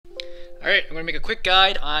Alright, I'm going to make a quick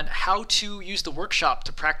guide on how to use the workshop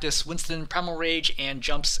to practice Winston, Primal Rage, and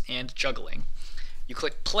jumps and juggling. You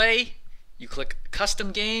click play, you click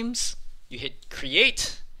custom games, you hit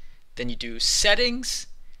create, then you do settings,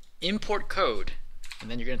 import code,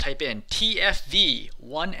 and then you're going to type in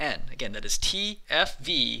TFV1N. Again, that is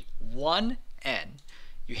TFV1N.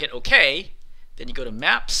 You hit OK, then you go to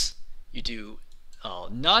maps, you do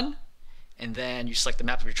none, and then you select the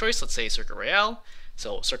map of your choice, let's say Circuit Royale.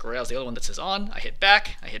 So Circuit Royale is the other one that says on. I hit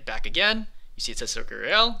back again. You see it says Circuit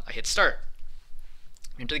Royale. I hit start.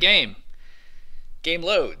 Into the game. Game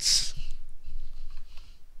loads.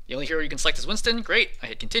 The only hero you can select is Winston. Great. I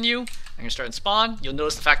hit continue. I'm going to start and spawn. You'll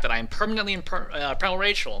notice the fact that I am permanently in Primal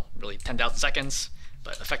Rage. Well, really 10,000 seconds,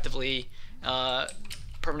 but effectively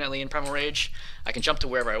permanently in Primal Rage. I can jump to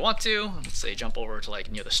wherever I want to. Let's say jump over to like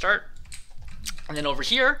near the start. And then over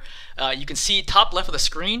here, you can see top left of the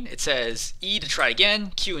screen, it says E to try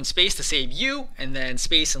again, Q and space to save you, and then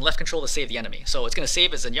space and left control to save the enemy. So it's going to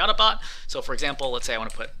save a Zenyatta bot. So for example, let's say I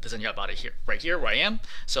want to put the Zenyatta bot right here where I am.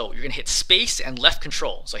 So you're going to hit space and left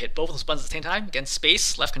control. So I hit both of those buttons at the same time. Again,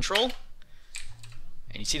 space, left control.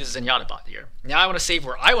 And you see this Zenyatta bot here. Now I want to save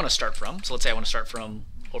where I want to start from. So let's say I want to start from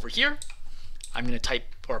over here. I'm going to type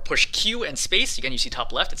or push Q and space. Again, you see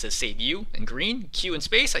top left, it says save you in green. Q and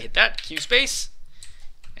space, I hit that, Q space.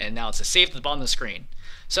 And now it says save at the bottom of the screen.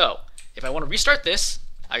 So if I want to restart this,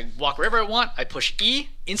 I walk wherever I want, I push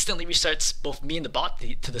E, instantly resets both me and the bot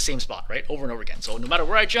to the same spot, right? Over and over again. So no matter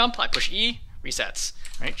where I jump, I push E, resets,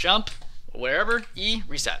 right? Jump, wherever, E,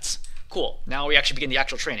 resets. Cool, now we actually begin the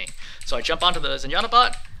actual training. So I jump onto the Zenyatta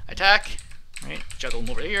bot, attack, right? Juggle him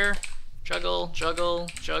over here, juggle, juggle,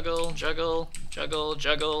 juggle, juggle, juggle,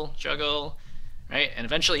 juggle, juggle, right? And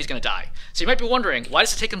eventually he's gonna die. So you might be wondering, why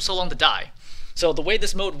does it take him so long to die? So the way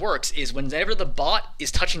this mode works is whenever the bot is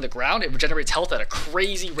touching the ground, it regenerates health at a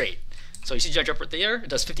crazy rate. So you see I jump right there, it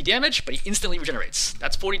does 50 damage, but he instantly regenerates.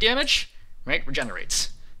 That's 40 damage, right?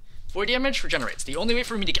 Regenerates. 40 damage, regenerates. The only way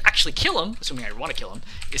for me to actually kill him, assuming I want to kill him,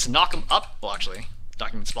 is to knock him up. Well, actually,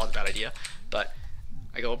 knocking him in the spot is a bad idea, but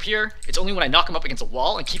I go up here. It's only when I knock him up against a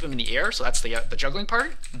wall and keep him in the air, so that's the juggling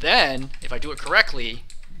part. Then, if I do it correctly,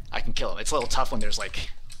 I can kill him. It's a little tough when there's like,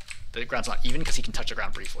 the ground's not even because he can touch the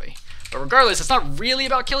ground briefly. But regardless, it's not really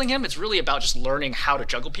about killing him. It's really about just learning how to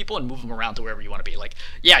juggle people and move them around to wherever you want to be. Like,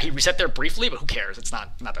 yeah, he reset there briefly, but who cares? It's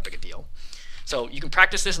not that big a deal. So you can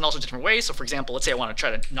practice this in all sorts of different ways. So for example, let's say I want to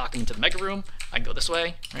try to knock him into the mega room. I can go this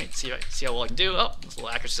way, right? See how well I can do. Oh, this little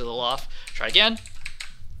accuracy is a little off. Try again.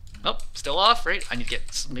 Oh, still off, right? I need to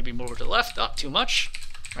get maybe more over to the left. Oh, too much,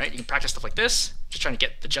 right? You can practice stuff like this, just trying to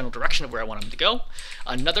get the general direction of where I want him to go.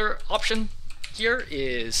 Another option here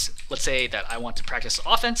is, let's say that I want to practice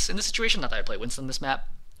offense in this situation, not that I play Winston in this map.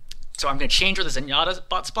 So I'm going to change where the Zenyatta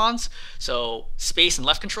bot spawns. So space and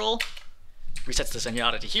left control resets the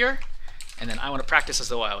Zenyatta to here. And then I want to practice as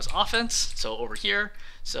though I was offense. So over here,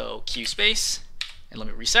 so Q space, and let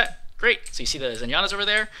me reset. Great, so you see the Zenyatta's over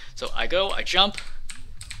there. So I go, I jump,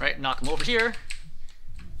 right, knock him over here,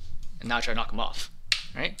 and now I try to knock him off,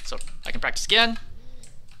 right? So I can practice again,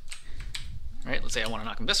 right? Let's say I want to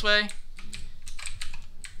knock him this way.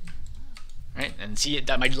 Right, and see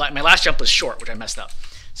that my last jump was short, which I messed up.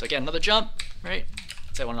 So again, another jump, right?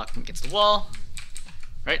 Say I want to knock him against the wall,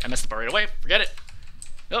 right? I messed up right away. Forget it.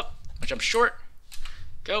 Nope, I jump short.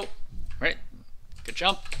 Go, right? Good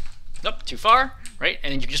jump. Nope, too far, right?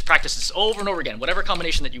 And then you can just practice this over and over again, whatever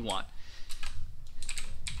combination that you want.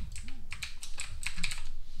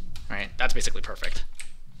 Right, that's basically perfect.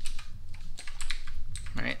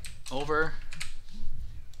 Right, over.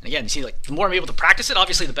 And again, you see, like, the more I'm able to practice it,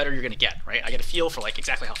 obviously the better you're going to get, right? I get a feel for like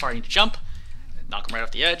exactly how far I need to jump, knock them right off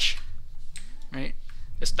the edge, right?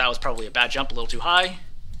 That was probably a bad jump, a little too high,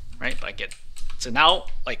 right? But so now,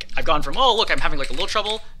 like, I've gone from, oh, look, I'm having like a little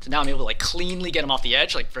trouble, to now I'm able to like cleanly get them off the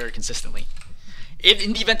edge, like very consistently. If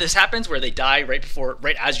in the event this happens where they die right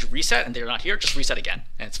as you reset and they're not here, just reset again,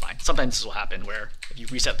 and it's fine. Sometimes this will happen where if you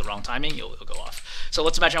reset the wrong timing, it'll go off. So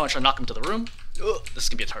let's imagine I want to try to knock them to the room. Ugh, this is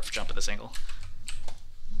going to be a tough jump at this angle.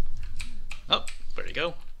 Oh, there you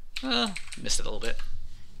go. Missed it a little bit.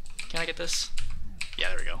 Can I get this? Yeah,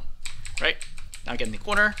 there we go. Right, now I get in the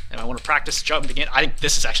corner, and I want to practice jumping again. I think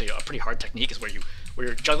this is actually a pretty hard technique, is where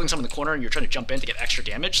you're juggling someone in the corner and you're trying to jump in to get extra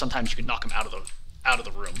damage. Sometimes you can knock them out of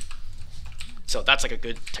the room. So that's like a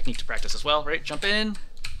good technique to practice as well, right? Jump in.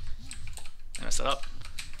 I messed that up.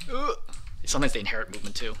 Sometimes they inherit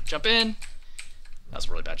movement too. Jump in. That was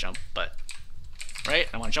a really bad jump, but right.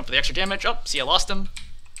 I want to jump for the extra damage. Oh, see, I lost him.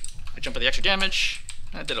 I jump for the extra damage.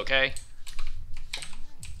 I did okay.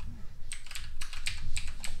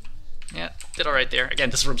 Yeah, did all right there. Again,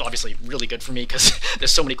 this room's obviously really good for me because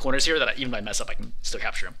there's so many corners here that even if I mess up, I can still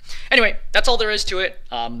capture them. Anyway, that's all there is to it.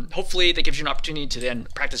 Hopefully that gives you an opportunity to then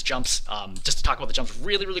practice jumps. Just to talk about the jumps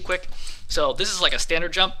really, really quick. So this is like a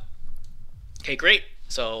standard jump. Okay, great.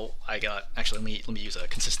 So I got, actually, let me use a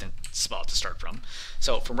consistent spot to start from.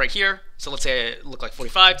 So from right here, so let's say I look like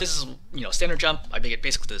 45. This is, standard jump. I make it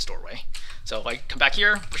basically to this doorway. So if I come back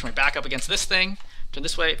here, push my back up against this thing, turn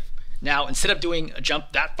this way. Now, instead of doing a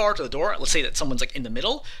jump that far to the door, let's say that someone's like in the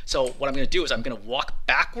middle. So what I'm going to do is I'm going to walk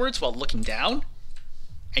backwards while looking down.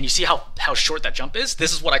 And you see how short that jump is?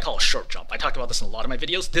 This is what I call a short jump. I talked about this in a lot of my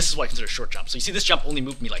videos. This is what I consider a short jump. So you see this jump only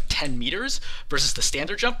moved me like 10 meters versus the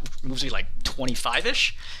standard jump moves me like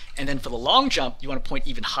 25-ish. And then for the long jump, you want to point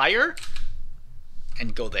even higher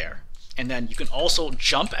and go there. And then you can also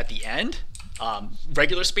jump at the end,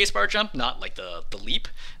 regular spacebar jump, not like the leap,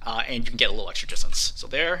 and you can get a little extra distance. So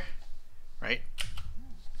there, right?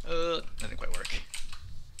 That didn't quite work.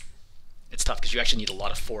 It's tough because you actually need a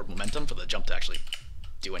lot of forward momentum for the jump to actually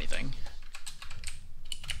do anything.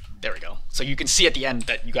 There we go. So you can see at the end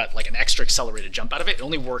that you got like an extra accelerated jump out of it. It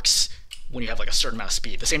only works when you have like a certain amount of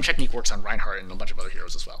speed. The same technique works on Reinhardt and a bunch of other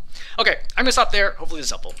heroes as well. Okay, I'm gonna stop there. Hopefully this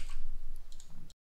is helpful.